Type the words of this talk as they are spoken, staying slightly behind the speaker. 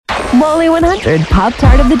Waly 100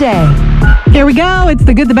 Pop-Tart of the Day. Here we go. It's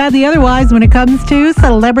the good, the bad, the otherwise when it comes to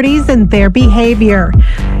celebrities and their behavior.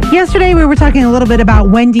 Yesterday, we were talking a little bit about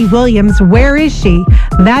Wendy Williams. Where is she?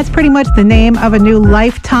 That's pretty much the name of a new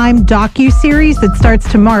Lifetime docuseries that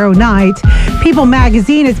starts tomorrow night. People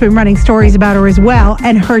magazine has been running stories about her as well,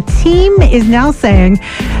 and her team is now saying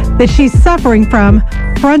that she's suffering from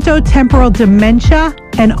frontotemporal dementia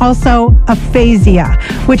and also aphasia,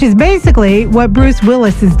 which is basically what Bruce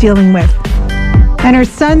Willis is dealing with. And her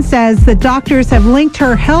son says that doctors have linked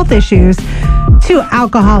her health issues to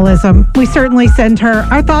alcoholism. We certainly send her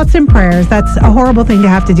our thoughts and prayers. That's a horrible thing to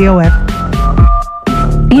have to deal with.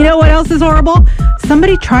 You know what else is horrible?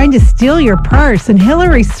 Somebody trying to steal your purse. And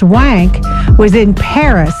Hilary Swank was in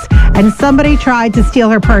Paris, and somebody tried to steal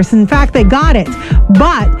her purse. In fact, they got it.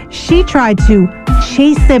 But she tried to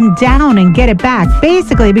chase them down and get it back,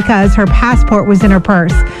 basically because her passport was in her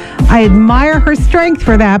purse. I admire her strength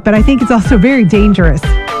for that, but I think it's also very dangerous.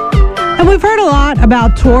 And we've heard a lot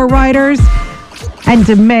about tour writers and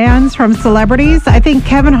demands from celebrities. I think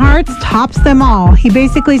Kevin Hart tops them all. He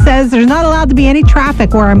basically says there's not allowed to be any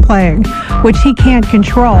traffic where I'm playing, which he can't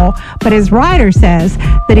control. But his rider says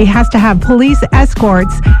that he has to have police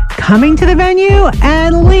escorts coming to the venue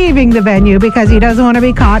and leaving the venue because he doesn't want to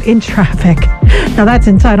be caught in traffic. Now that's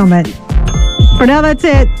entitlement. For now, that's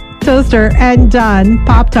it. Toaster and done.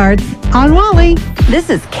 Pop-Tarts on Waly.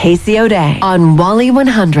 This is Casey O'Day on Waly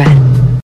 100.